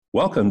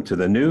Welcome to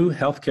the new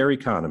healthcare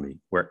economy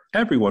where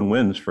everyone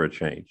wins for a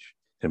change.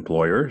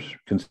 Employers,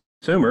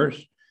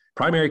 consumers,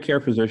 primary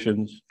care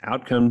physicians,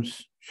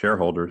 outcomes,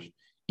 shareholders,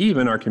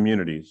 even our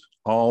communities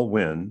all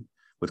win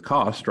with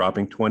costs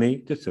dropping 20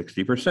 to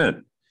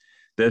 60%.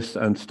 This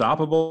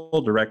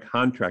unstoppable direct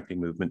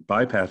contracting movement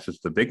bypasses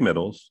the big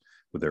middles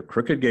with their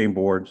crooked game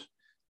boards,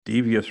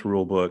 devious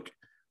rulebook,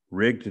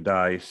 rigged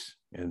dice,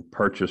 and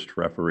purchased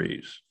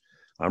referees.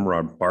 I'm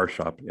Rob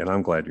Barshop, and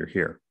I'm glad you're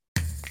here.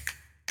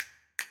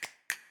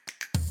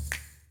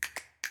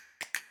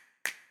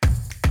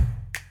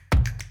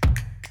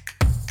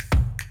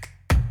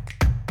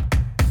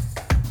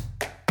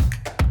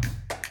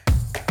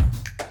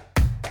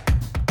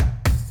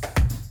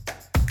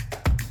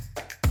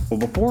 Well,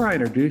 before I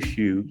introduce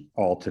you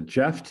all to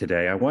Jeff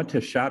today, I want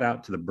to shout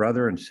out to the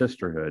brother and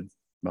sisterhood,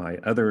 my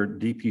other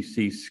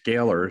DPC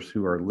scalers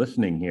who are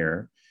listening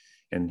here.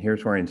 And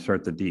here's where I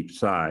insert the deep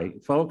sigh.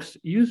 Folks,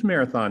 use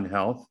Marathon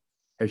Health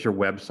as your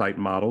website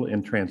model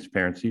in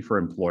transparency for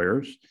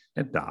employers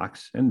and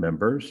docs and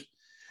members.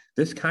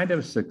 This kind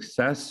of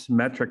success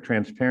metric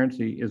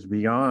transparency is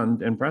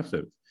beyond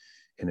impressive,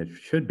 and it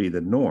should be the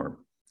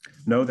norm.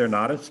 No, they're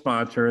not a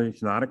sponsor.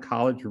 It's not a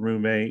college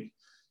roommate.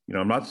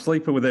 I'm not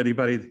sleeping with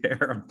anybody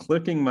there. I'm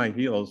clicking my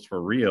heels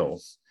for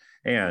reals.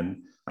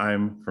 And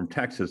I'm from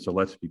Texas, so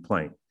let's be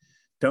plain.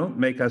 Don't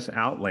make us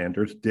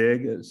outlanders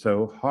dig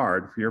so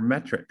hard for your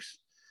metrics.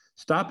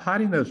 Stop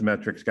hiding those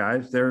metrics,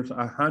 guys. There's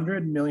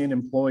 100 million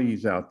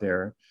employees out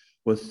there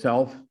with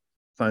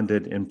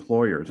self-funded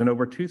employers, and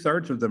over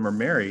 2/3 of them are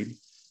married.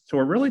 So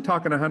we're really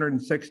talking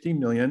 160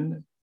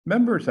 million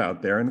members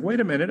out there. And wait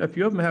a minute, a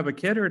few of them have a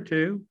kid or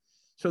two.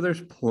 So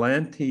there's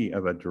plenty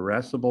of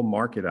addressable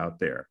market out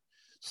there.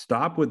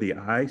 Stop with the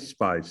I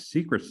Spy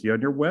secrecy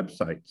on your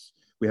websites.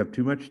 We have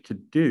too much to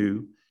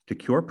do to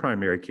cure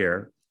primary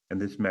care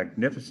and this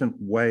magnificent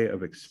way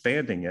of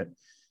expanding it.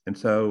 And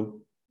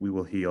so we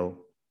will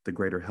heal the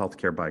greater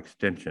healthcare by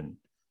extension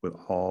with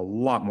a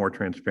lot more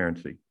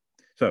transparency.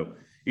 So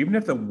even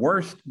if the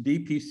worst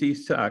DPC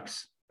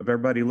sucks of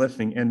everybody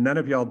listening, and none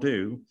of y'all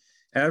do,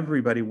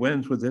 everybody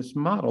wins with this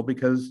model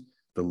because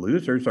the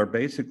losers are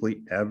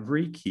basically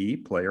every key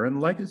player in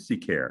legacy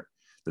care.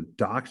 The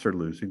docs are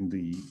losing.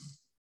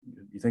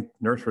 You think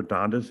Nurse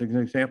Redonda is an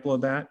example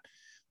of that?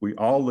 We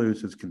all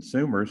lose as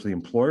consumers. The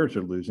employers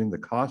are losing. The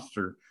costs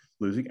are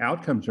losing.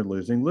 Outcomes are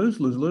losing. Lose,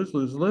 lose, lose,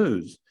 lose,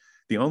 lose.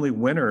 The only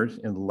winners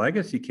in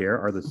legacy care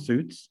are the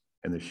suits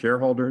and the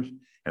shareholders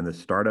and the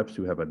startups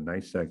who have a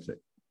nice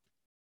exit.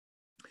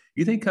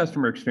 You think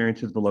customer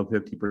experience is below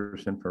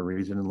 50% for a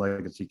reason in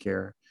legacy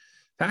care?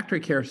 Factory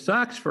care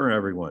sucks for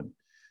everyone.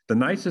 The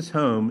nicest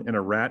home in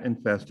a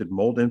rat-infested,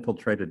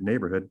 mold-infiltrated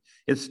neighborhood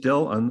is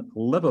still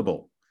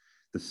unlivable.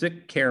 The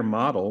sick care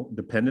model,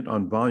 dependent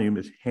on volume,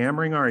 is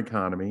hammering our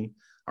economy,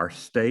 our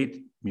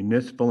state,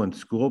 municipal, and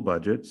school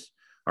budgets,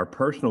 our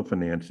personal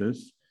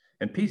finances,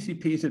 and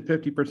PCPs at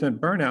 50%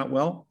 burnout.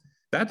 Well,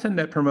 that's a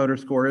net promoter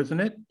score, isn't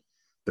it?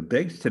 The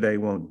bigs today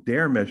won't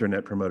dare measure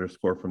net promoter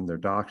score from their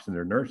docs and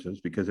their nurses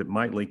because it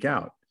might leak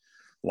out.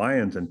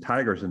 Lions and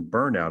tigers and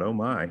burnout, oh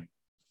my.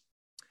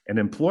 And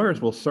employers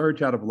will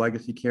surge out of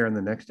legacy care in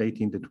the next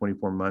 18 to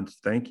 24 months.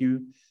 Thank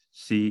you,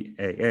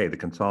 CAA, the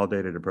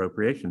Consolidated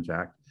Appropriations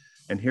Act.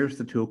 And here's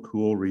the two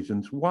cool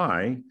reasons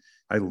why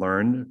I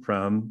learned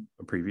from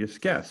a previous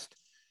guest.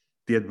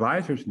 The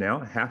advisors now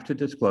have to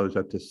disclose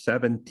up to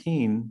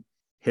 17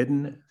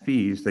 hidden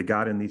fees they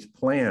got in these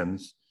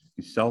plans,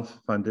 these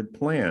self-funded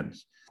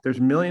plans.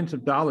 There's millions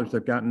of dollars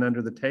they've gotten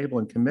under the table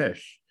in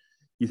commish.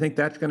 You think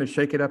that's going to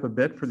shake it up a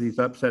bit for these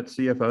upset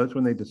CFOs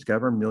when they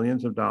discover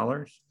millions of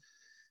dollars?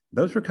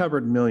 Those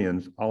recovered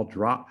millions all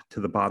drop to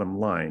the bottom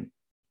line.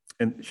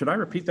 And should I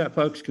repeat that,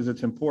 folks, because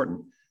it's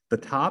important? The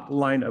top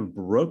line of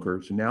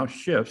brokers now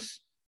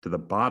shifts to the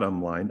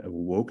bottom line of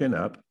woken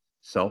up,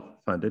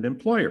 self-funded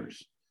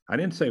employers. I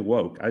didn't say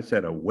woke, I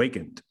said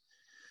awakened.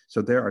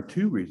 So there are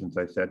two reasons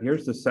I said.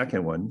 Here's the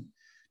second one.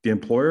 The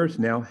employers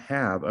now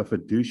have a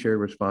fiduciary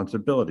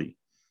responsibility,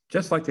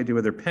 just like they do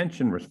with their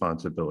pension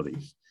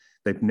responsibilities.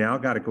 They've now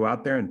got to go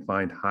out there and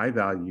find high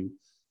value,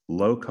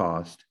 low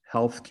cost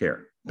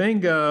healthcare.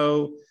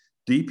 Bingo!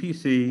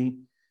 DPC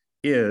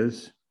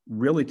is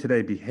really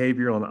today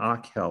behavioral and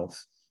OC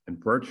health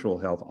and virtual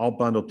health all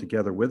bundled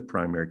together with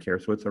primary care.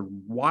 So it's a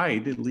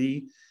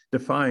widely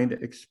defined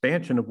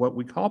expansion of what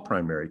we call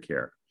primary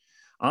care.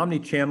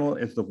 Omnichannel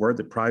is the word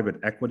that private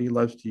equity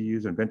loves to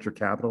use and venture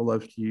capital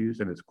loves to use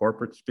in its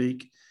corporate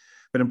speak.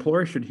 But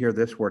employers should hear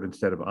this word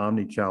instead of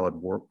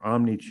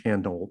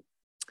omnichannel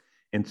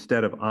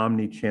instead of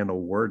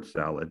omnichannel word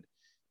salad.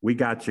 We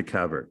got you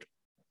covered.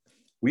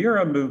 We are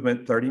a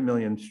movement 30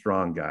 million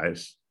strong,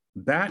 guys.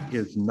 That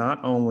is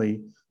not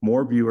only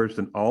more viewers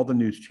than all the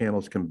news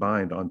channels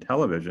combined on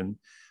television,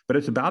 but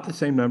it's about the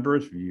same number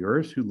of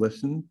viewers who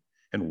listen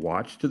and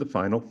watch to the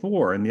Final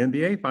Four and the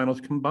NBA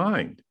Finals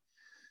combined.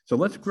 So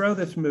let's grow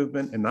this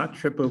movement and not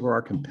trip over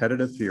our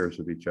competitive fears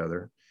of each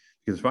other.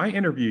 Because if I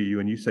interview you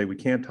and you say we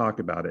can't talk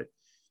about it,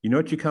 you know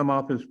what you come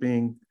off as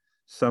being?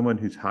 Someone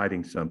who's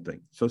hiding something.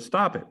 So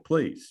stop it,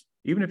 please.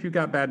 Even if you've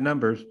got bad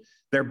numbers,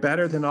 they're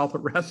better than all the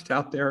rest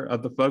out there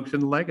of the folks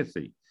in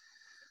legacy.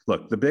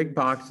 Look, the big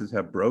boxes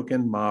have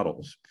broken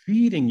models,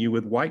 feeding you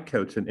with white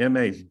coats and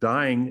MAs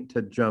dying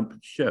to jump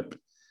ship.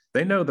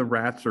 They know the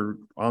rats are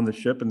on the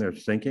ship and they're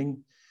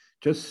sinking.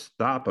 Just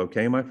stop,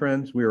 okay, my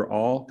friends? We are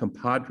all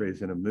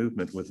compadres in a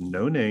movement with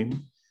no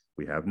name.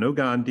 We have no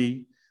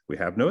Gandhi. We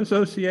have no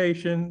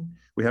association.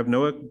 We have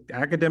no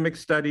academic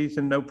studies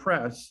and no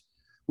press.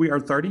 We are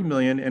 30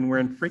 million and we're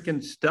in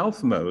freaking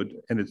stealth mode,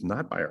 and it's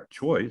not by our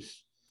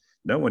choice.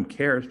 No one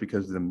cares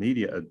because the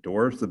media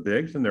adores the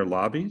bigs and their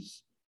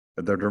lobbies,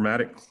 their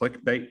dramatic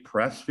clickbait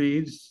press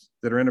feeds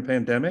that are in a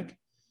pandemic.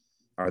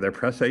 Are their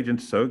press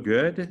agents so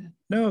good?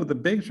 No, the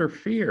bigs are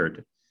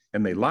feared,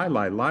 and they lie,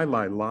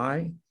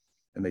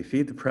 and they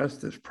feed the press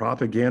this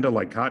propaganda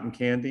like cotton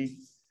candy.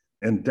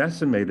 And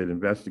decimated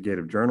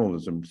investigative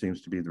journalism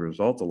seems to be the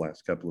result the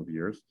last couple of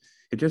years.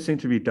 It just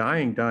seems to be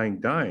dying.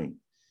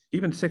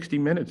 Even 60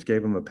 Minutes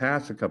gave them a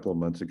pass a couple of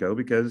months ago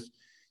because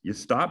you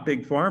stop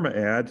big pharma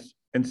ads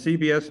and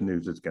CBS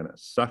News is going to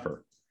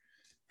suffer.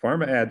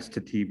 Pharma ads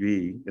to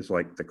TV is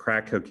like the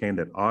crack cocaine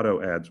that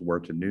auto ads were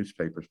to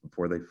newspapers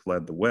before they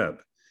fled the web.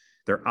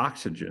 They're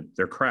oxygen,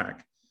 they're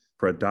crack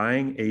for a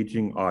dying,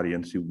 aging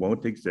audience who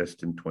won't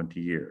exist in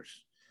 20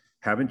 years.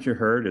 Haven't you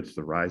heard? It's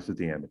the rise of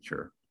the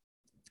amateur.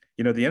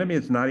 You know, the enemy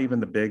is not even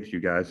the bigs, you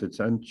guys. It's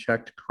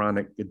unchecked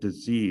chronic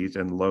disease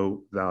and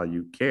low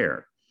value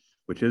care,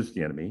 which is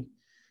the enemy,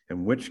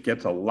 and which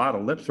gets a lot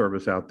of lip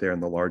service out there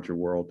in the larger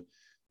world,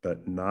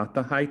 but not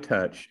the high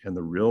touch and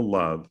the real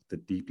love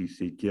that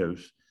DPC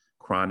gives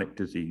chronic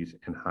disease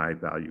and high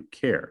value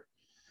care.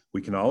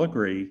 We can all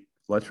agree,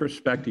 let's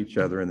respect each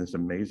other in this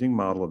amazing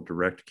model of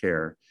direct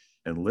care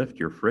and lift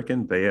your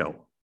frickin'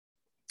 veil.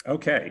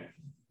 Okay,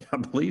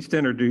 I'm pleased to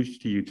introduce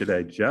to you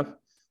today Jeff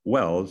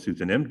Wells,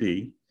 who's an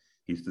MD.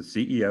 He's the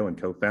CEO and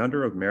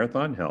co-founder of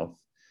Marathon Health,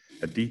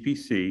 a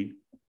DPC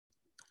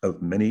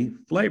of many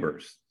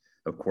flavors.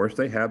 Of course,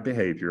 they have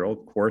behavioral.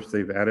 Of course,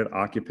 they've added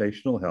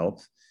occupational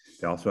health.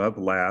 They also have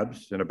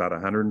labs and about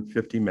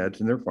 150 meds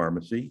in their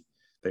pharmacy.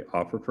 They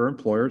offer for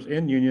employers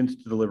and unions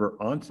to deliver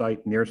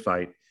on-site,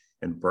 near-site,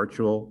 and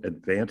virtual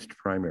advanced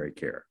primary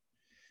care.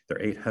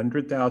 They're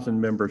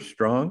 800,000 members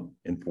strong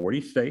in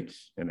 40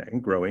 states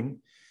and growing,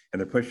 and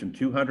they're pushing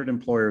 200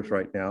 employers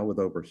right now with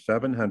over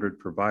 700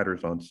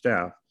 providers on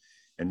staff.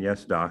 And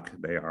yes, Doc,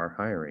 they are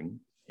hiring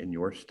in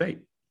your state.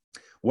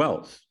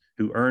 Wells,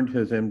 who earned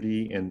his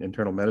MD in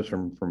internal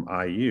medicine from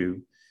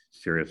IU,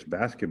 serious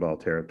basketball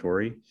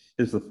territory,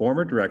 is the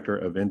former director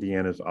of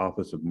Indiana's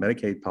Office of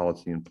Medicaid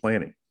Policy and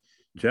Planning.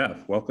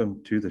 Jeff,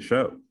 welcome to the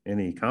show.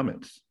 Any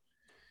comments?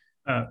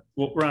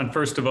 Well, Ron,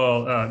 first of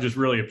all, just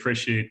really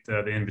appreciate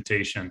the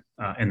invitation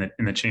and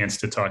the chance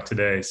to talk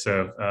today.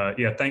 So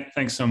yeah,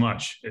 thanks so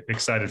much.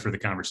 Excited for the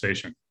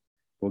conversation.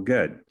 Well,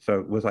 good.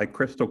 So was I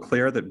crystal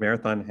clear that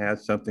Marathon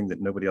has something that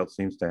nobody else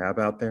seems to have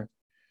out there?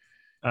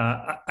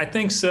 I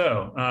think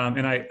so.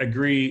 And I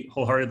agree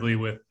wholeheartedly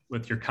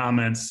with your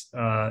comments,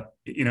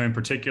 in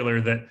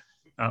particular that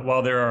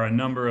while there are a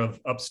number of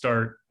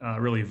upstart,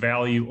 really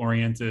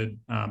value-oriented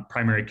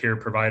primary care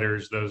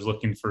providers, those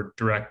looking for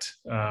direct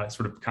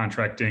sort of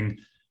contracting,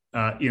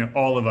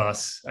 all of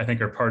us, I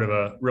think, are part of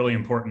a really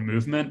important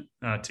movement,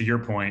 to your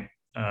point,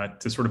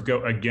 to sort of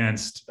go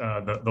against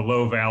the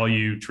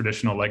low-value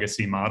traditional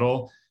legacy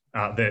model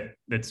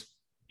that's,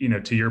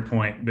 to your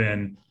point,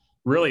 been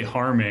really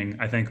harming,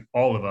 I think,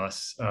 all of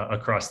us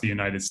across the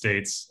United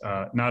States,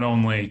 not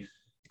only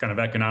kind of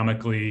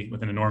economically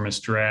with an enormous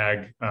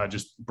drag,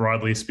 just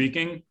broadly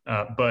speaking,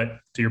 but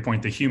to your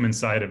point, the human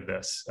side of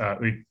this.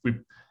 We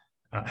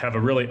have a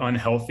really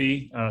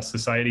unhealthy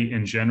society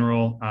in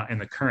general,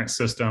 and the current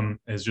system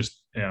has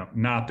just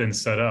not been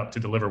set up to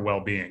deliver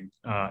well-being,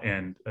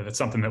 and that's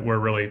something that we're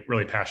really,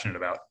 really passionate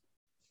about.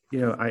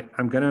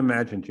 I'm going to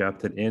imagine, Jeff,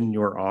 that in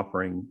your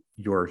offering,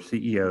 your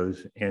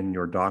CEOs and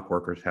your doc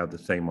workers have the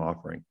same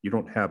offering. You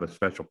don't have a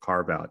special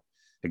carve-out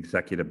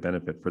executive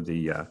benefit for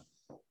the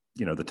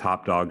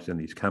top dogs in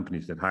these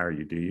companies that hire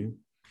you, do you?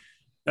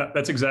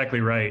 That's exactly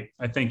right.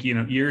 I think,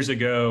 years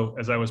ago,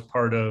 as I was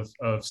part of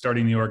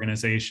starting the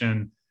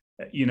organization,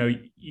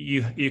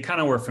 you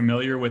kind of were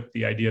familiar with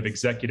the idea of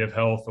executive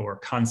health or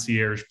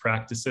concierge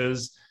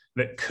practices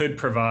that could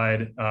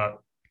provide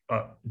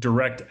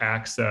direct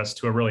access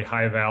to a really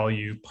high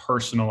value,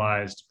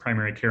 personalized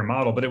primary care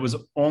model, but it was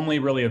only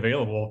really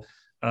available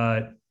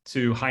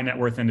to high net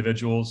worth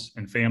individuals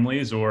and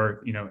families,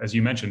 or, as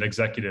you mentioned,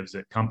 executives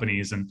at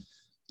companies. And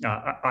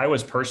I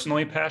was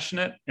personally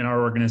passionate, and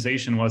our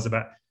organization was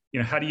about,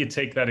 how do you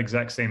take that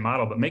exact same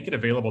model, but make it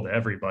available to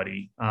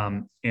everybody?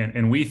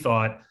 And we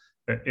thought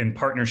that in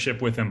partnership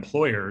with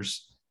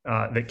employers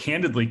that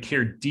candidly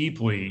care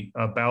deeply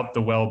about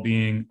the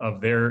well-being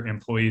of their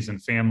employees and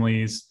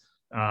families,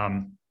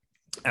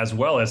 as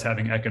well as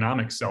having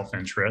economic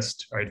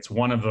self-interest, right? It's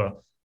one of the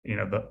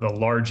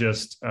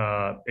largest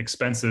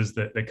expenses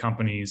that the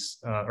companies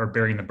are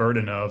bearing the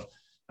burden of.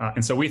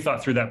 And so we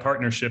thought through that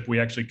partnership, we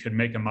actually could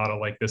make a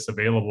model like this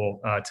available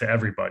to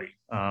everybody.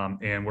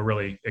 And we're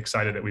really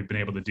excited that we've been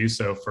able to do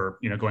so for,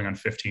 going on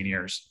 15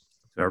 years.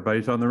 So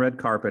everybody's on the red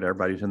carpet,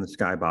 everybody's in the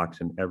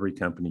skybox in every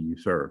company you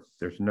serve.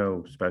 There's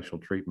no special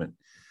treatment.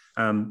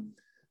 I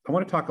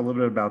want to talk a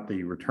little bit about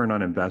the return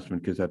on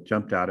investment because that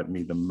jumped out at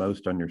me the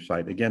most on your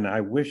site. Again, I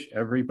wish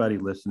everybody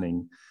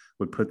listening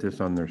would put this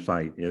on their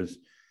site is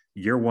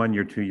year one,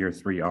 year two, year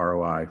three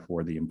ROI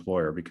for the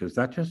employer, because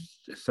that's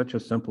just such a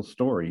simple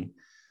story.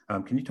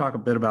 Can you talk a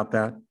bit about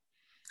that?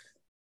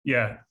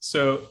 Yeah.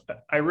 So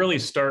I really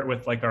start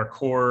with like our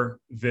core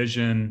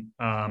vision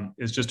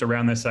is just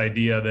around this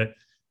idea that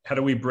how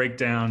do we break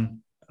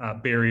down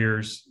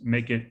barriers,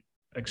 make it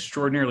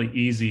extraordinarily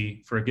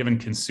easy for a given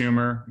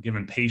consumer, a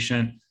given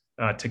patient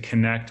to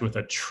connect with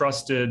a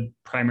trusted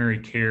primary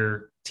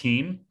care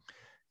team,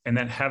 and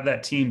then have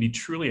that team be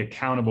truly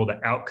accountable to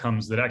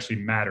outcomes that actually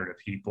matter to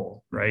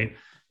people, right?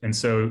 And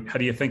so how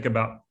do you think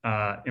about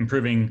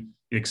improving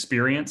the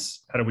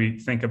experience? How do we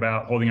think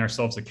about holding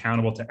ourselves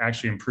accountable to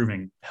actually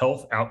improving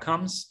health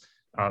outcomes,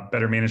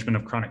 better management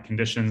of chronic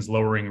conditions,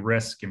 lowering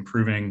risk,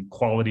 improving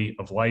quality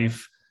of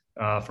life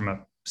from a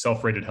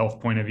self-rated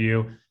health point of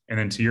view? And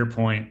then to your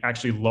point,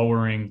 actually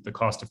lowering the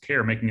cost of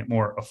care, making it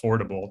more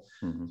affordable.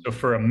 Mm-hmm. So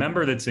for a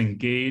member that's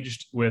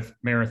engaged with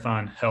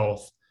Marathon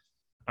Health,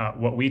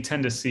 what we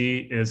tend to see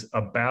is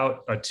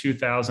about a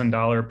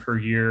 $2,000 per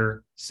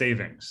year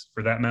savings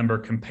for that member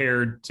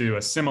compared to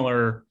a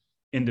similar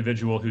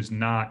individual who's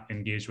not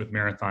engaged with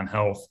Marathon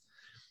Health.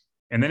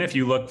 And then if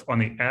you look on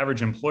the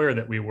average employer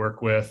that we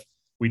work with,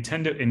 we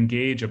tend to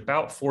engage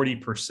about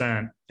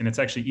 40%, and it's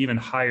actually even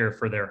higher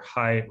for their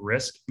high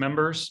risk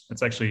members.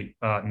 It's actually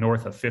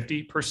north of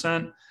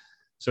 50%.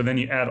 So then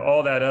you add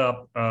all that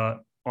up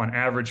on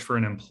average for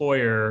an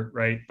employer,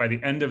 right? By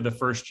the end of the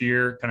first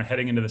year, kind of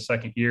heading into the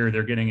second year,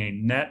 they're getting a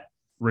net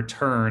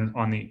return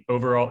on the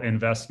overall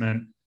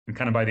investment. And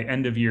kind of by the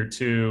end of year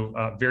two,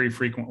 very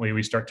frequently,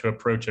 we start to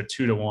approach a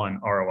 2-to-1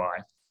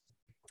 ROI.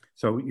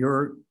 So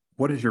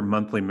what is your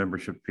monthly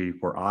membership fee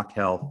for OC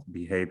Health,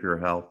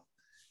 behavioral health,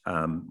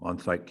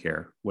 on-site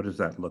care? What does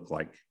that look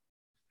like?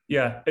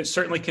 Yeah, it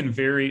certainly can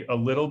vary a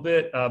little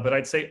bit, but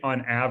I'd say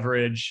on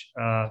average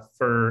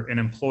for an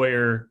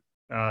employer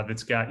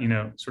that's got,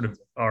 sort of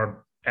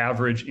our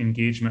average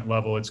engagement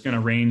level, it's going to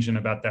range in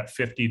about that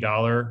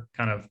 $50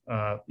 kind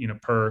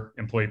of, per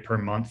employee per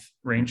month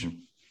range.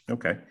 Mm-hmm.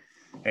 Okay.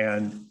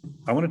 And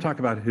I want to talk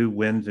about who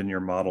wins in your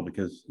model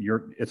because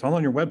it's all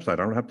on your website. I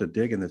don't have to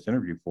dig in this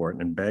interview for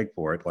it and beg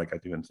for it like I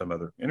do in some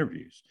other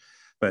interviews.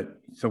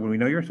 But so when we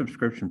know your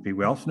subscription fee,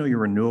 we also know your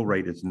renewal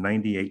rate is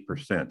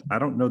 98%. I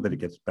don't know that it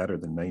gets better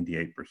than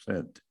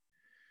 98%.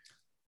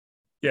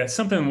 Yeah, it's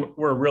something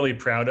we're really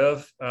proud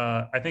of.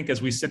 I think as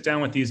we sit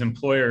down with these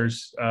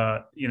employers,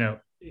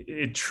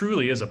 it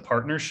truly is a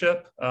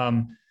partnership.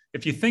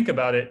 If you think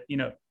about it,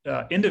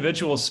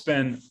 individuals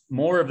spend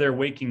more of their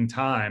waking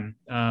time,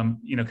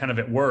 kind of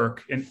at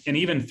work, and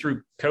even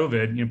through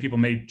COVID, people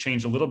may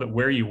change a little bit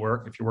where you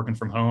work if you're working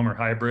from home or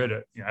hybrid,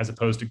 as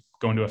opposed to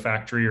going to a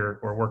factory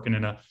or working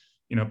in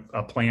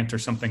a plant or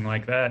something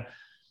like that.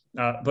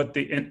 But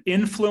the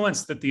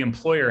influence that the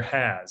employer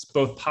has,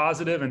 both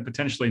positive and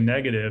potentially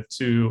negative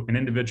to an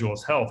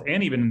individual's health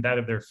and even that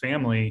of their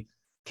family,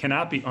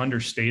 cannot be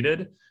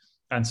understated.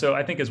 And so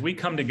I think as we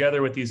come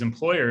together with these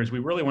employers, we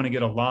really want to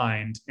get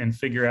aligned and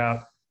figure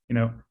out,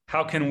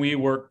 how can we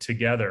work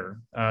together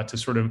to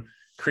sort of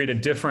create a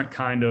different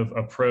kind of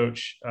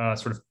approach,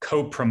 sort of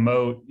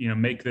co-promote,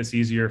 make this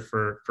easier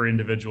for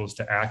individuals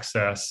to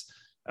access.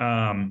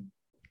 And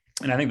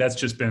I think that's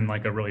just been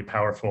like a really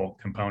powerful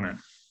component.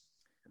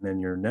 And then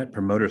your net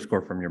promoter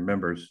score from your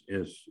members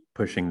is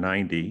pushing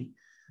 90.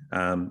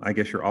 I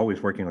guess you're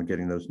always working on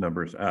getting those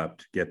numbers up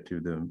to get to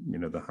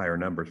the higher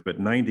numbers, but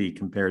 90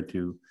 compared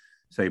to,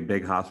 say,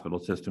 big hospital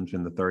systems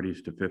in the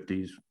 30s to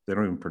 50s, they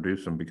don't even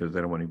produce them because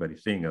they don't want anybody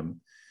seeing them.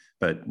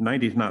 But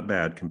 90 is not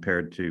bad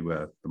compared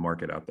to the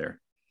market out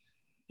there.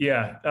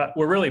 Yeah,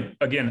 we're really,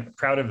 again,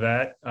 proud of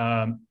that.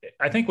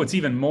 I think what's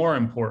even more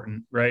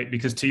important, right?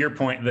 Because to your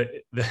point,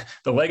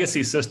 the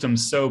legacy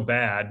system's so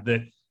bad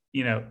that,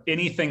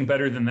 anything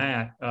better than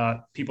that,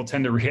 people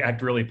tend to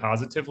react really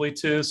positively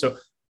to. So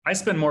I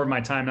spend more of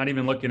my time not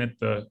even looking at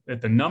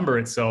the number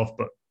itself,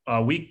 but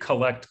we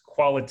collect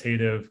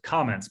qualitative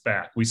comments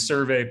back. We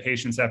survey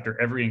patients after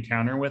every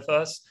encounter with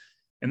us.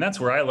 And that's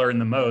where I learn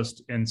the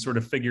most in sort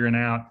of figuring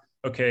out,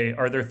 okay,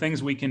 are there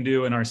things we can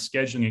do in our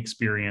scheduling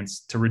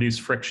experience to reduce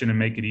friction and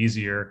make it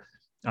easier?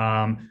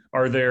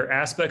 Are there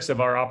aspects of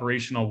our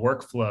operational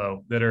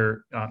workflow that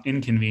are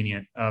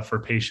inconvenient for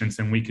patients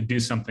and we could do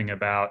something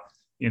about?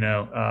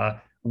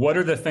 What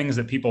are the things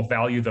that people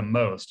value the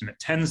most? And it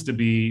tends to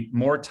be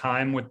more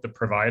time with the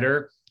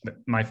provider.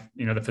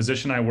 The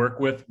physician I work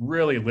with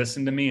really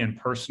listened to me and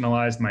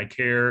personalized my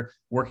care.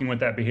 Working with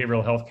that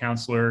behavioral health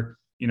counselor,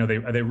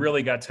 they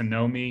really got to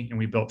know me and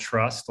we built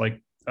trust.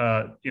 Like,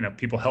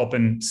 people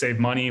helping save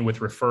money with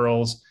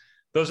referrals.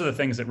 Those are the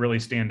things that really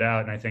stand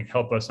out and I think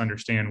help us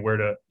understand where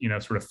to,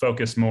 sort of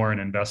focus more and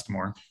invest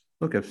more.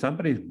 Look, if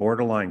somebody's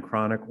borderline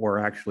chronic or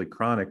actually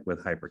chronic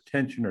with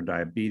hypertension or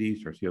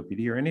diabetes or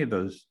COPD or any of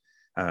those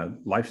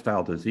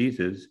lifestyle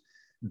diseases,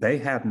 they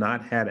have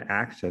not had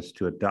access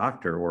to a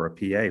doctor or a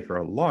PA for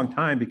a long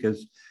time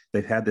because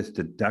they've had this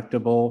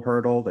deductible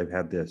hurdle, they've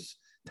had this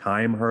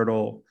time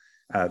hurdle.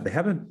 They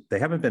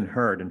haven't been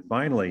heard, and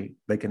finally,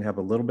 they can have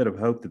a little bit of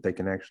hope that they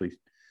can actually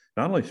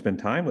not only spend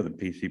time with a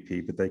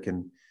PCP, but they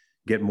can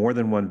get more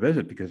than one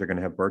visit because they're going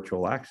to have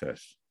virtual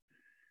access.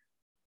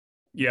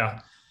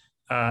 Yeah.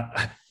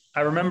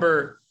 I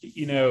remember,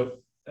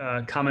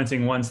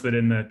 commenting once that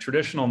in the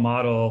traditional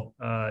model,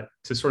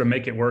 to sort of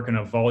make it work in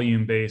a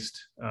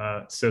volume-based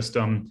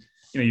system,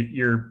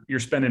 you're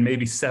spending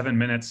maybe 7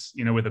 minutes,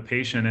 with a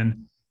patient,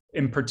 and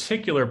in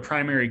particular,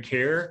 primary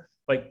care,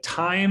 like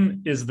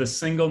time is the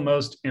single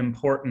most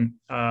important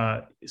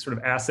sort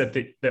of asset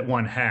that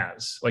one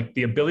has. Like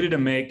the ability to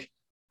make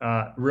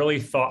really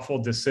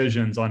thoughtful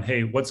decisions on,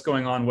 hey, what's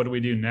going on? What do we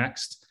do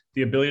next?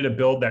 The ability to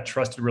build that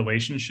trusted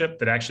relationship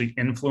that actually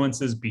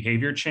influences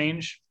behavior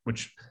change,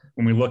 which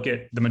when we look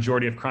at the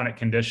majority of chronic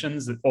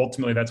conditions,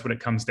 ultimately that's what it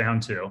comes down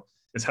to,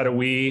 is how do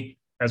we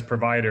as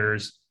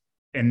providers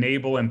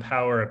enable,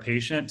 empower a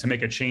patient to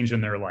make a change in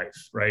their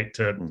life, right?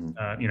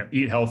 To,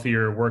 eat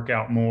healthier, work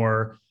out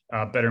more,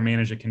 better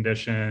manage a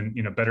condition,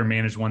 better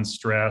manage one's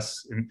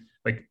stress, and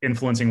like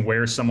influencing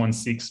where someone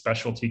seeks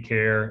specialty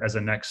care as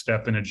a next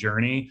step in a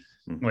journey.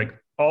 Like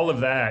all of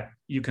that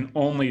you can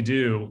only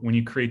do when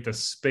you create the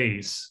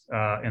space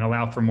and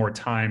allow for more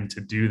time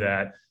to do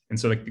that. And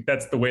so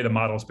that's the way the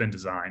model's been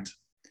designed.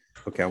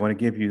 Okay, I want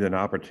to give you an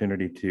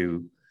opportunity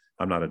to,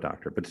 I'm not a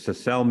doctor, but to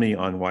sell me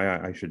on why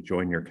I should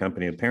join your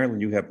company.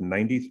 Apparently you have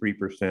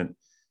 93%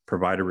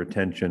 provider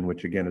retention,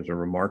 which again is a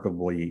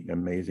remarkably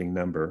amazing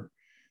number.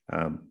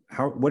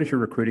 What is your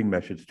recruiting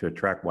message to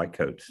attract white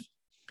coats?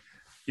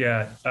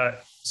 Yeah,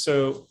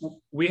 so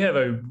we have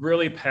a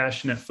really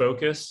passionate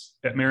focus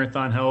at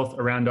Marathon Health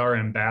around our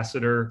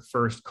ambassador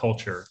first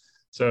culture.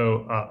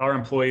 So our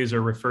employees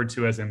are referred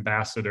to as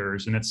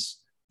ambassadors, and it's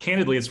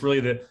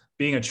really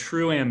being a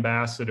true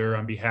ambassador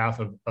on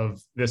behalf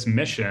of this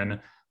mission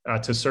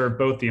to serve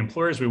both the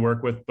employers we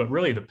work with, but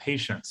really the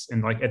patients.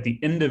 And like at the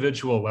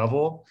individual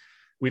level,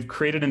 we've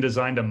created and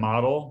designed a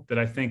model that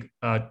I think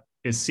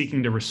is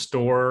seeking to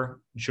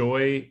restore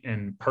joy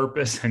and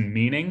purpose and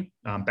meaning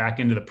back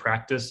into the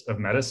practice of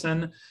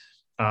medicine.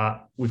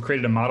 We've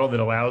created a model that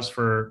allows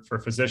for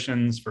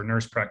physicians, for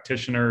nurse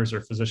practitioners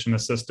or physician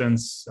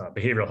assistants,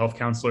 behavioral health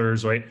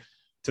counselors, right,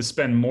 to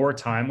spend more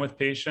time with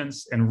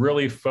patients and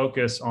really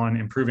focus on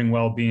improving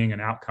well-being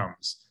and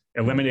outcomes,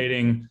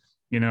 eliminating,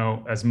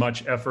 as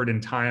much effort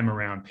and time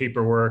around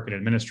paperwork and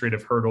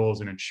administrative hurdles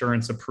and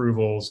insurance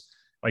approvals.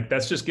 Like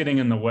that's just getting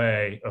in the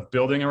way of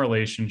building a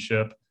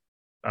relationship,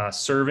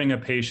 serving a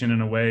patient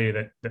in a way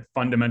that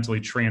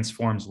fundamentally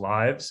transforms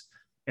lives.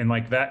 And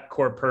like that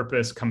core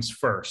purpose comes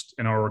first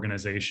in our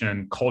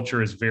organization.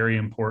 Culture is very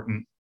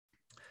important.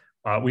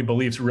 We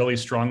believe really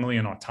strongly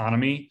in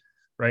autonomy,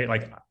 right?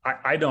 Like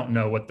I don't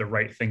know what the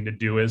right thing to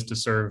do is to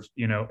serve,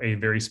 a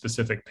very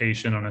specific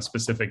patient on a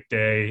specific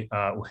day,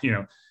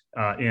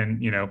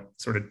 in,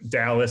 sort of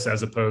Dallas,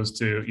 as opposed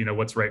to,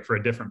 what's right for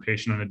a different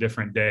patient on a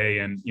different day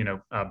in,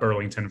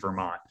 Burlington,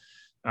 Vermont.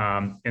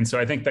 And so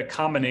I think that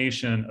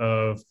combination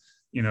of,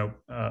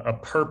 a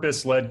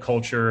purpose-led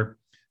culture,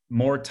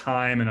 more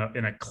time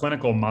in a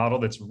clinical model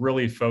that's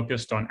really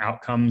focused on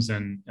outcomes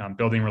and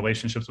building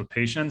relationships with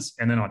patients,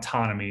 and then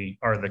autonomy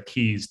are the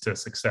keys to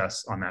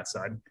success on that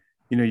side.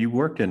 You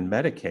worked in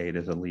Medicaid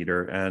as a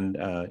leader and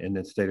in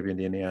the state of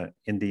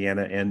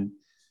Indiana, and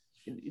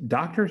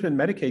doctors in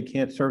Medicaid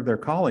can't serve their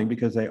calling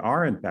because they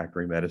are in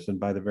factory medicine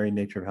by the very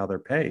nature of how they're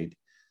paid.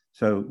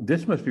 So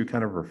this must be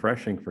kind of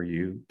refreshing for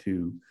you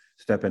to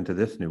step into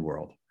this new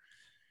world.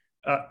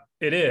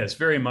 It is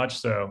very much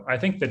so. I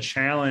think the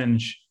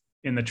challenge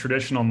in the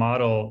traditional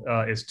model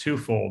is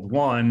twofold.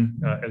 One,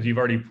 as you've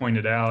already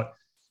pointed out,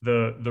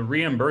 the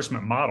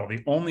reimbursement model,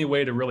 the only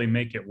way to really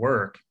make it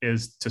work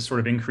is to sort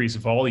of increase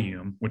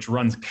volume, which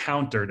runs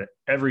counter to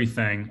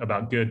everything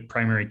about good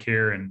primary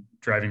care and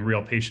driving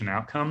real patient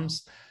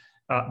outcomes.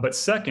 But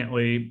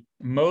secondly,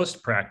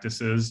 most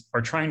practices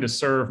are trying to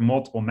serve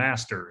multiple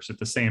masters at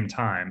the same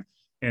time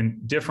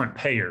and different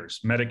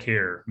payers,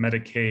 Medicare,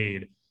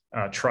 Medicaid,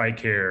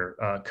 TRICARE,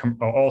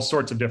 all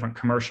sorts of different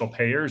commercial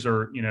payers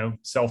or,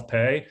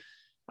 self-pay.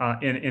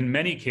 In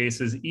many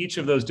cases, each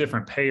of those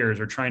different payers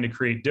are trying to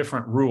create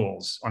different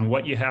rules on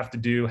what you have to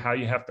do, how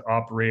you have to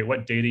operate,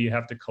 what data you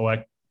have to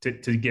collect to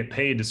get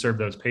paid to serve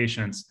those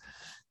patients.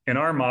 In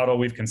our model,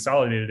 we've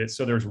consolidated it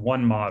so there's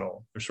one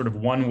model. There's sort of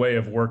one way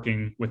of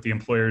working with the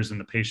employers and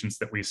the patients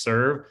that we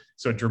serve.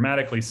 So it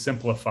dramatically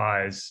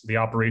simplifies the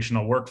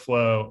operational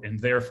workflow and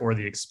therefore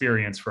the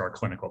experience for our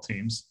clinical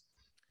teams.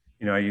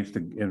 I used to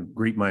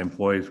greet my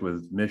employees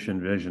with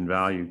mission, vision,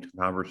 value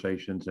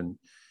conversations. And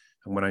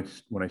when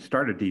I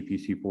started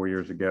DPC 4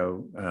 years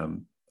ago,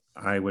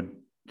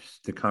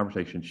 the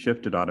conversation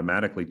shifted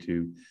automatically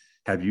to,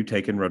 have you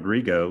taken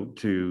Rodrigo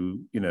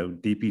to,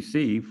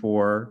 DPC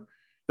for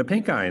the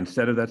pink eye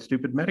instead of that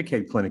stupid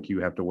Medicaid clinic you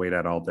have to wait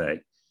at all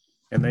day?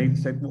 And they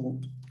said, well,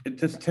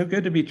 it's just too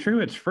good to be true.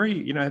 It's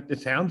free.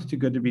 It sounds too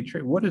good to be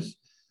true. What is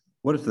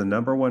What is the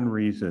number one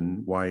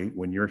reason why,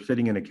 when you're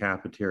sitting in a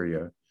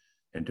cafeteria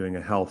and doing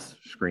a health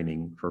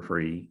screening for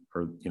free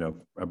for,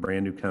 a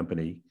brand new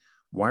company,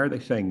 why are they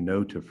saying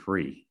no to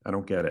free? I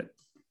don't get it.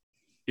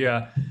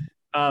 Yeah.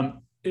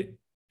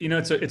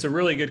 It's a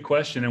really good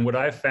question. And what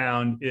I've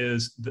found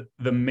is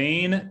the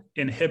main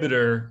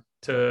inhibitor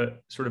to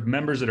sort of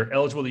members that are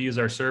eligible to use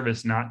our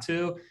service not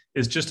to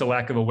is just a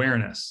lack of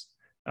awareness.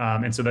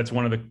 And so that's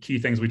one of the key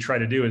things we try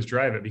to do is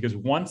drive it, because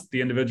once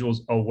the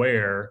individual's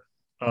aware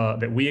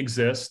that we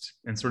exist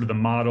and sort of the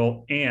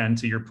model, and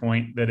to your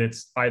point, that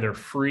it's either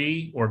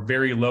free or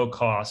very low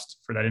cost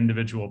for that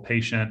individual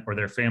patient or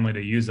their family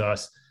to use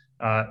us,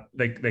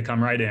 they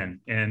come right in.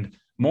 And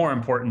more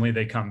importantly,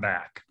 they come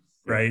back,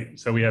 right?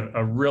 So we have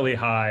a really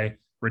high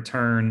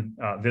return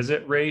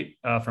visit rate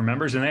for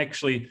members. And they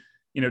actually,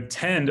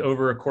 tend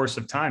over a course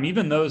of time,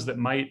 even those that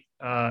might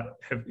have,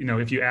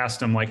 if you asked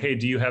them like, hey,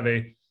 do you have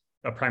a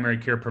primary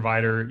care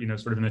provider,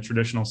 sort of in the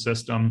traditional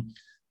system?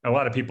 A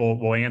lot of people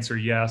will answer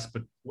yes,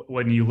 but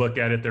when you look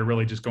at it, they're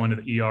really just going to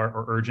the ER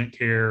or urgent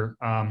care.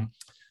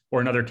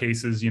 Or in other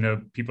cases,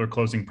 people are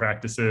closing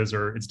practices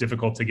or it's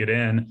difficult to get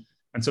in.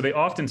 And so they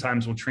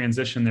oftentimes will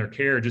transition their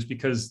care just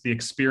because the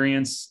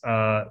experience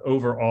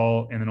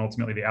overall and then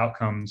ultimately the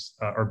outcomes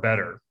are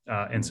better.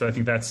 And so I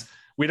think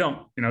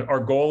our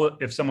goal,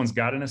 if someone's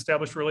got an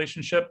established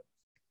relationship,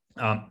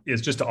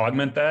 is just to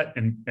augment that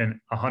and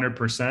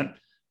 100%.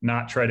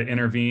 Not try to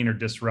intervene or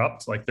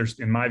disrupt. Like there's,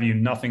 in my view,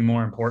 nothing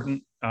more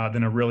important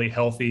than a really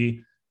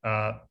healthy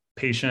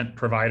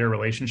patient-provider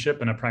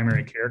relationship in a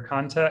primary care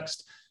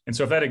context. And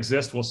so if that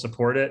exists, we'll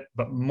support it.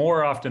 But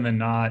more often than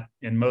not,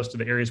 in most of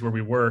the areas where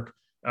we work,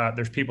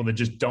 there's people that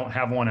just don't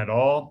have one at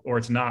all, or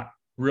it's not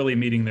really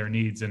meeting their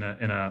needs in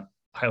a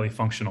highly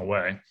functional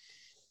way.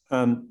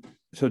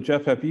 So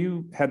Jeff, have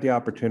you had the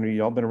opportunity,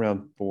 y'all been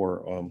around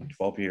for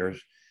 12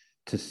 years,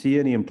 to see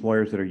any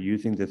employers that are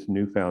using this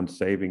newfound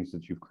savings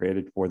that you've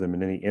created for them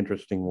in any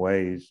interesting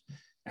ways,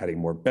 adding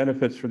more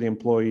benefits for the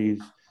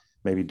employees,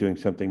 maybe doing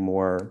something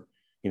more,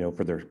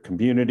 for their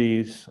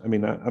communities? I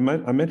mean,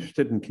 I'm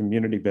interested in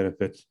community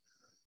benefits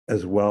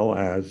as well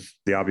as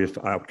the obvious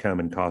outcome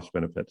and cost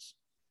benefits.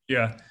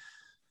 Yeah.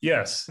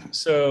 Yes.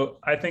 So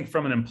I think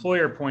from an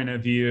employer point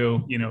of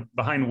view,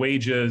 behind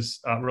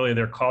wages, really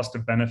their cost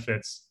of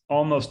benefits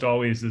almost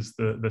always is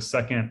the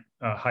second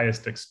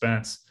highest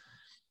expense.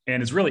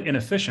 And it's really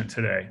inefficient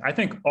today. I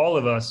think all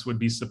of us would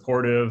be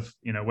supportive,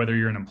 whether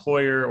you're an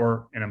employer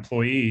or an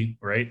employee,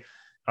 right,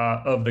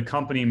 of the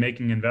company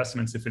making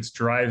investments if it's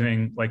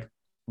driving like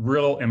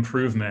real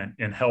improvement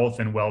in health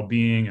and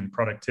well-being and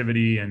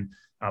productivity, and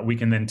we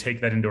can then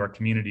take that into our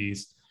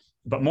communities.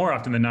 But more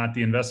often than not,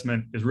 the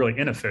investment is really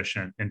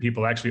inefficient and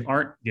people actually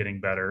aren't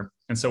getting better.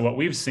 And so what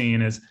we've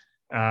seen is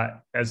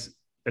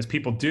as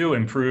people do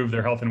improve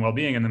their health and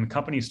well-being, and then the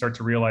companies start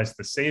to realize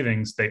the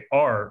savings, they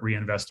are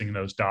reinvesting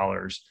those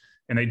dollars.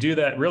 And they do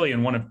that really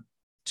in one of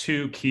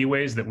two key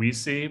ways that we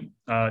see.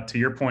 To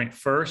your point,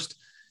 first,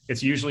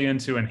 it's usually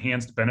into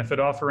enhanced benefit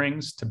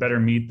offerings to better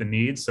meet the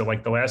needs. So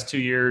like the last 2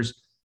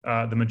 years,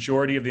 the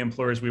majority of the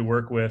employers we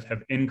work with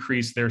have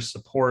increased their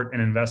support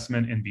and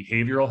investment in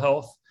behavioral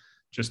health,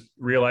 just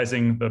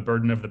realizing the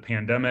burden of the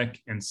pandemic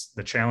and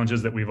the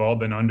challenges that we've all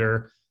been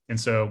under. And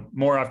so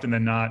more often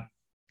than not,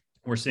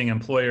 we're seeing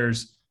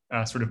employers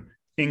sort of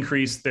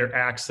increase their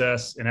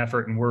access and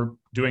effort, and we're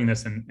doing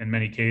this in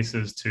many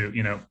cases to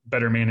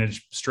better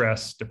manage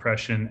stress,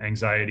 depression,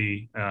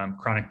 anxiety,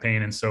 chronic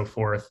pain, and so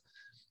forth.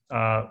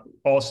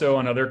 Also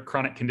on other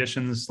chronic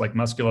conditions like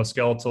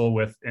musculoskeletal,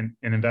 with an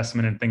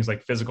investment in things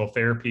like physical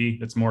therapy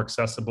that's more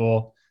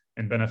accessible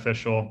and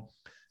beneficial.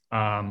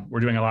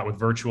 We're doing a lot with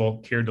virtual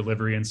care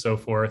delivery and so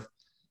forth.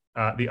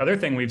 The other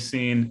thing we've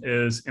seen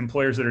is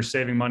employers that are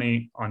saving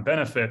money on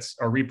benefits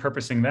are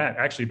repurposing that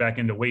actually back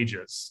into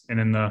wages. And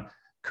in the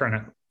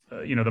current,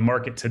 the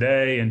market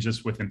today, and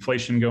just with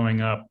inflation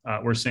going up,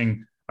 we're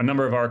seeing a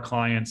number of our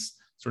clients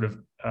sort of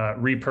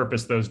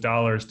repurpose those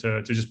dollars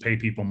to just pay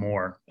people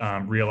more,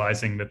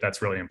 realizing that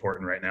that's really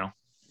important right now.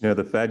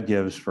 The Fed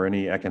gives for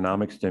any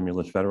economic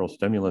stimulus, federal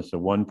stimulus, a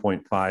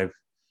 1.5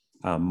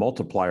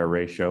 multiplier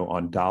ratio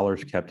on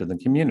dollars kept in the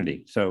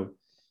community. So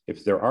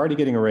if they're already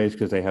getting a raise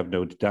because they have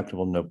no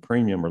deductible, no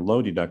premium, or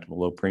low deductible,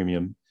 low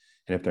premium,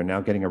 and if they're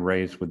now getting a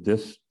raise with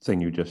this thing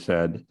you just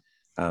said,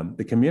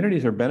 the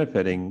communities are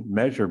benefiting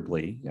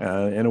measurably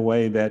in a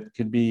way that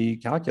could be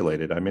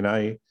calculated. I mean,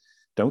 I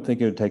don't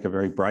think it would take a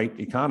very bright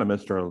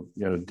economist or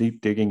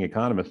deep digging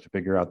economist to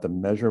figure out the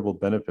measurable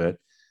benefit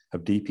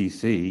of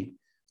DPC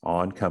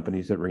on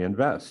companies that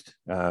reinvest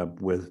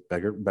with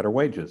better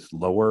wages,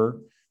 lower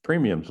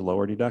premiums,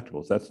 lower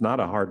deductibles. That's not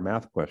a hard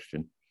math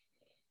question.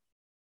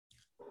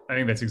 I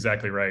think that's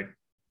exactly right.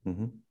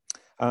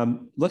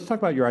 Mm-hmm. Let's talk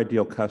about your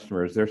ideal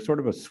customers. There's sort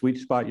of a sweet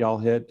spot y'all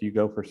hit. Do you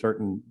go for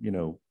certain,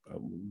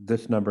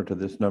 this number to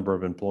this number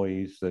of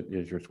employees that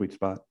is your sweet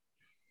spot?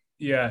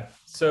 Yeah.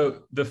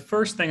 So the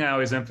first thing I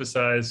always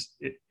emphasize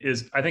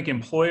is I think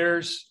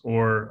employers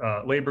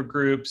or labor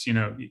groups,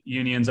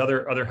 unions,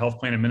 other health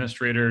plan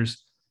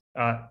administrators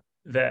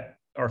that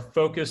are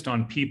focused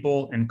on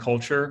people and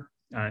culture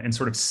and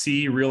sort of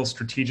see real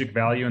strategic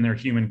value in their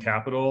human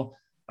capital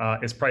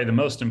is probably the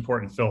most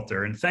important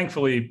filter. And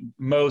thankfully,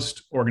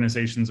 most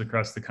organizations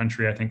across the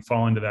country, I think,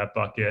 fall into that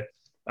bucket.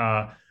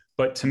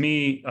 But to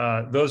me,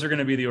 those are going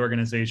to be the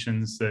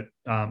organizations that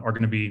are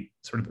going to be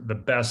sort of the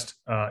best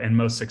and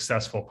most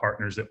successful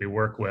partners that we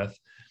work with.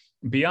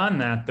 Beyond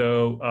that,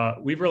 though,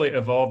 we've really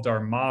evolved our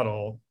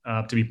model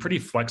to be pretty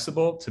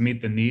flexible to meet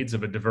the needs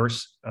of a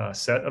diverse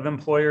set of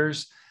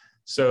employers.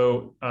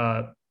 So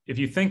if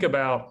you think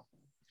about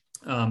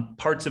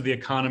parts of the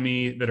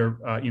economy that are,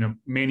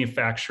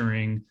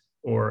 manufacturing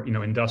or,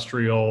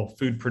 industrial,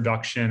 food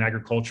production,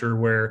 agriculture,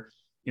 where,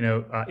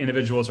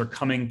 individuals are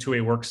coming to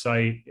a work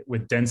site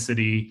with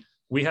density,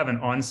 we have an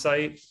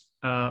on-site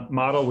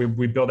model.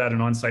 We build out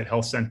an on-site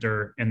health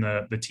center, and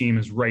the team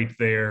is right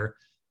there.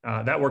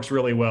 That works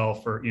really well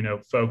for,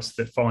 folks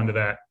that fall into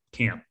that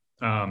camp.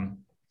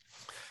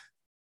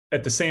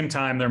 At the same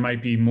time, there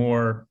might be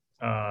more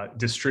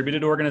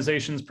distributed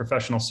organizations,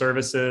 professional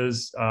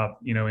services,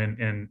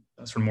 in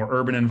sort of more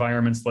urban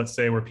environments, let's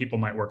say, where people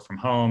might work from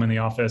home in the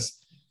office.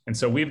 And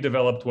so we've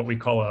developed what we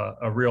call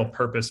a real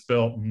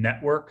purpose-built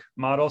network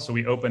model. So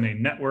we open a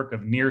network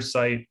of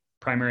near-site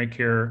primary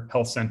care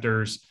health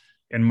centers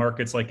in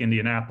markets like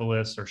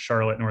Indianapolis or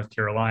Charlotte, North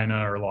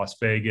Carolina, or Las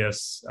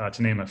Vegas,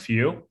 to name a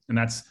few. And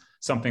that's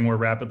something we're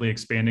rapidly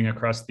expanding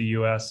across the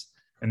US.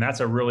 And that's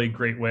a really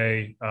great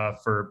way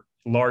for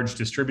large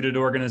distributed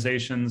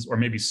organizations or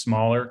maybe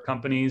smaller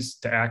companies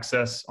to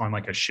access on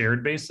like a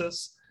shared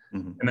basis.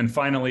 Mm-hmm. And then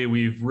finally,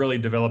 we've really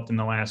developed in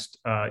the last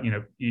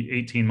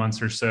 18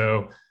 months or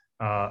so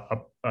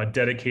a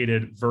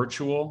dedicated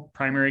virtual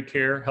primary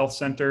care health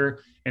center.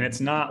 And it's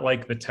not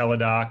like the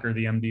Teladoc or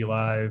the MD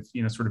Live,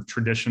 sort of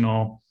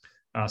traditional,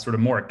 sort of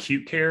more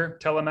acute care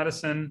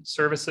telemedicine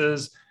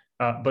services,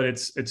 but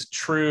it's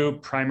true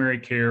primary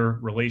care,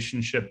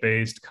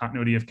 relationship-based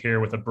continuity of care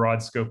with a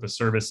broad scope of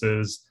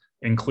services,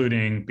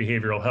 including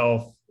behavioral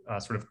health,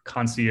 sort of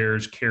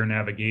concierge care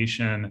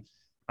navigation,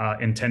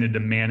 intended to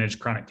manage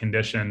chronic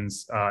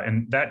conditions.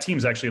 And that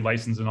team's actually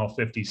licensed in all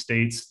 50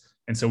 states.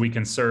 And so we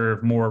can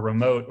serve more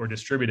remote or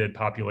distributed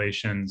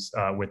populations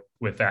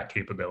with that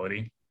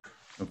capability.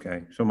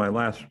 Okay. So my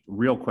last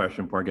real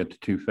question before I get to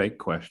two fake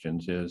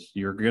questions is,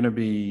 you're going to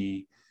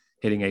be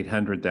hitting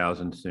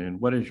 800,000 soon.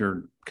 What does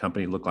your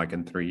company look like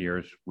in 3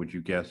 years, would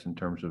you guess, in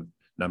terms of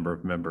number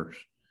of members?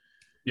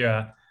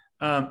 Yeah.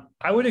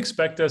 I would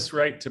expect us,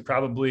 to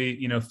probably,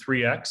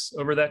 3x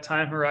over that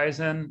time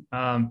horizon.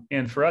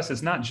 And for us,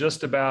 it's not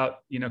just about,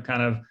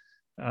 kind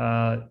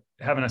of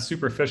having a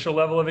superficial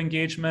level of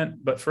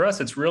engagement, but for us,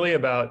 it's really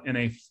about, in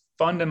a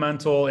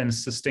fundamental and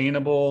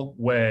sustainable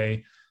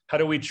way, how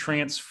do we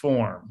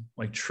transform,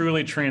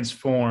 truly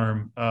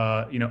transform,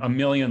 1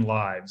 million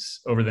lives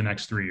over the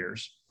next 3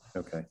 years?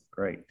 Okay,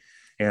 great.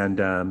 And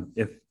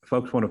if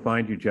folks want to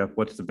find you, Jeff,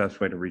 what's the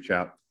best way to reach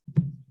out?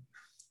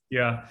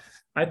 Yeah,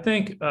 I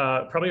think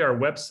probably our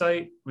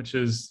website, which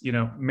is,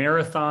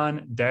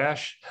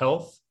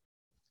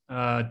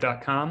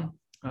 marathon-health.com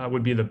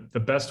would be the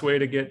best way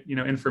to get,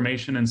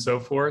 information and so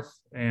forth,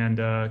 and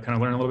kind of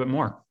learn a little bit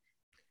more.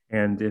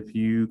 And if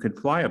you could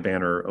fly a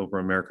banner over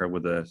America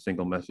with a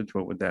single message,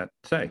 what would that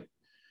say?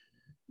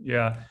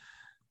 Yeah,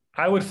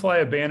 I would fly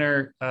a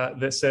banner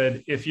that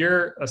said, if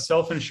you're a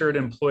self-insured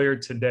employer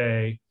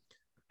today,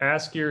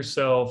 ask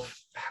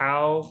yourself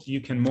how you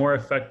can more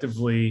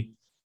effectively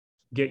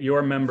get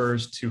your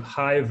members to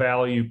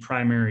high-value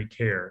primary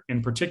care,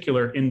 in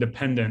particular,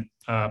 independent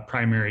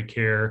primary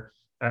care,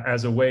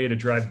 as a way to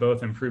drive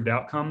both improved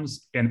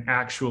outcomes and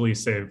actually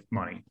save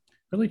money.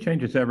 Really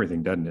changes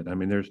everything, doesn't it? I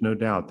mean, there's no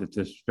doubt that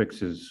this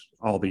fixes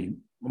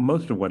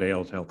most of what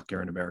ails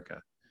healthcare in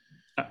America.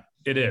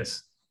 It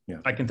is. Yeah.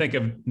 I can think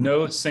of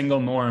no single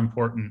more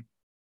important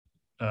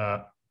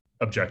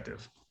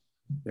objective.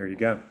 There you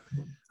go.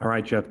 All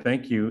right, Jeff,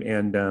 thank you.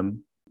 And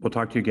we'll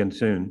talk to you again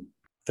soon.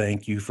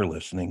 Thank you for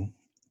listening.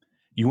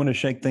 You want to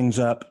shake things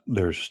up?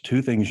 There's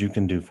two things you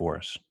can do for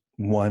us.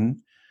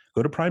 One,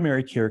 go to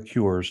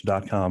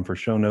primarycarecures.com for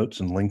show notes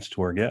and links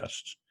to our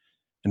guests.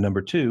 And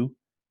number two,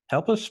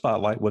 help us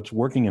spotlight what's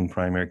working in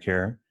primary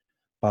care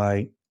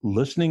by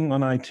listening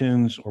on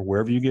iTunes or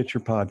wherever you get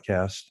your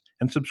podcasts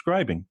and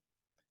subscribing,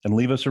 and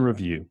leave us a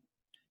review.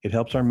 It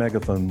helps our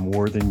megaphone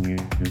more than you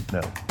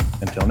know.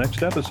 Until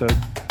next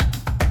episode.